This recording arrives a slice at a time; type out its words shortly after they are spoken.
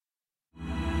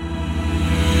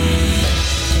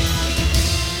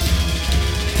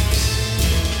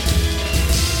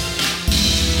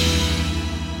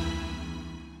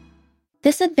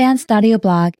This advanced audio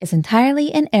blog is entirely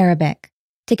in Arabic.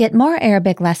 To get more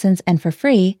Arabic lessons and for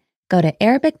free, go to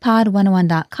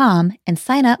ArabicPod101.com and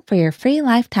sign up for your free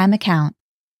lifetime account.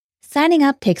 Signing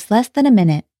up takes less than a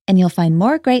minute, and you'll find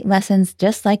more great lessons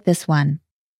just like this one.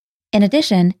 In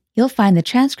addition, you'll find the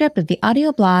transcript of the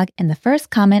audio blog in the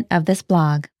first comment of this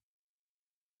blog.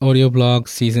 Audio Blog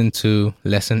Season 2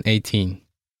 Lesson 18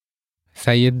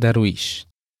 سيد درويش.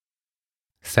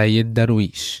 سيد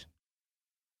درويش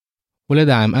ولد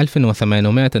عام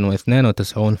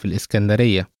 1892 في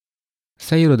الإسكندرية.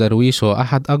 سيد درويش هو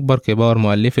أحد أكبر كبار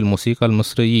مؤلفي الموسيقى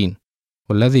المصريين،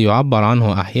 والذي يعبر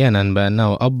عنه أحياناً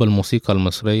بأنه أب الموسيقى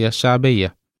المصرية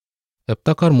الشعبية.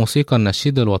 ابتكر موسيقى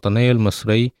النشيد الوطني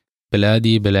المصري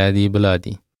بلادي بلادي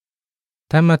بلادي.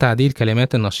 تم تعديل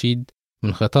كلمات النشيد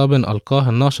من خطاب ألقاه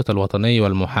الناشط الوطني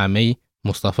والمحامي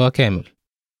مصطفى كامل.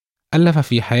 ألف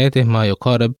في حياته ما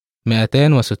يقارب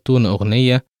 260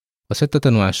 أغنية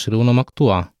و26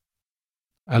 مقطوعة.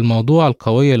 الموضوع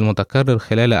القوي المتكرر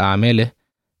خلال أعماله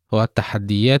هو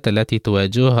التحديات التي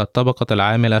تواجهها الطبقة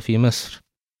العاملة في مصر.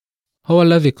 هو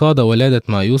الذي قاد ولادة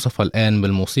ما يوصف الآن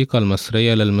بالموسيقى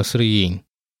المصرية للمصريين.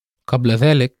 قبل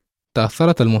ذلك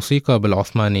تأثرت الموسيقى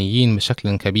بالعثمانيين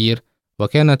بشكل كبير،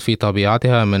 وكانت في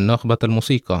طبيعتها من نخبة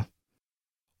الموسيقى.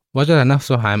 وجد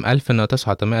نفسه عام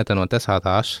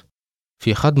 1919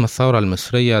 في خضم الثورة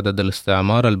المصرية ضد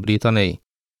الاستعمار البريطاني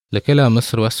لكلا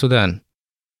مصر والسودان.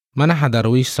 منح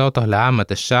درويش صوته لعامة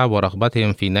الشعب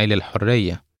ورغبتهم في نيل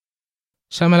الحرية.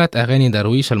 شملت أغاني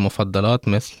درويش المفضلات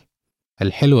مثل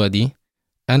الحلوة دي،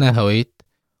 أنا هويت،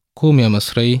 قوم يا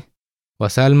مصري،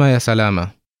 وسالمة يا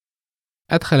سلامة.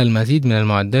 أدخل المزيد من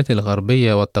المعدات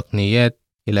الغربية والتقنيات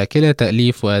إلى كلا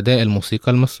تأليف وأداء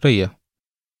الموسيقى المصرية.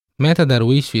 مات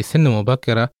درويش في سن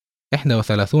مبكرة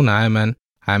 31 عاما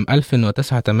عام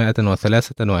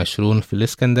 1923 في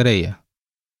الإسكندرية.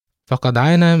 فقد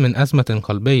عانى من أزمة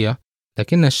قلبية،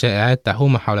 لكن الشائعات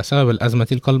تحوم حول سبب الأزمة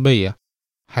القلبية،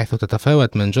 حيث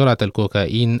تتفاوت من جرعة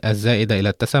الكوكايين الزائدة إلى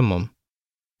التسمم.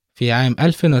 في عام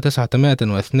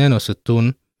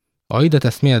 1962 أعيد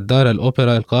تسمية دار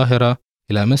الأوبرا القاهرة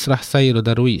إلى مسرح سيد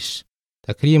درويش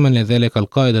تكريما لذلك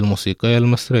القائد الموسيقي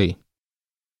المصري.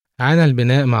 عانى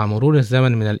البناء مع مرور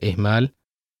الزمن من الإهمال.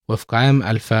 وفق عام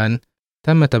 2000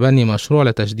 تم تبني مشروع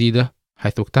لتجديده،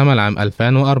 حيث اكتمل عام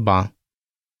 2004.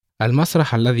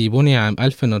 المسرح الذي بني عام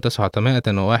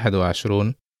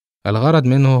 1921 الغرض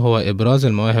منه هو إبراز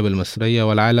المواهب المصرية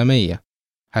والعالمية،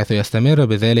 حيث يستمر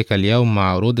بذلك اليوم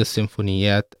مع عروض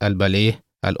السيمفونيات، الباليه،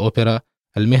 الأوبرا،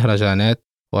 المهرجانات،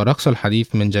 والرقص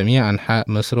الحديث من جميع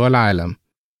أنحاء مصر والعالم.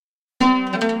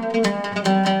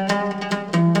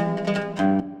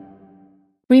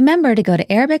 Remember to go to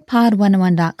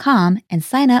ArabicPod101.com and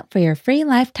sign up for your free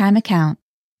lifetime account.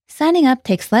 Signing up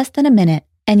takes less than a minute,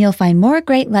 and you'll find more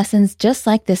great lessons just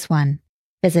like this one.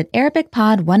 Visit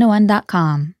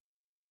ArabicPod101.com.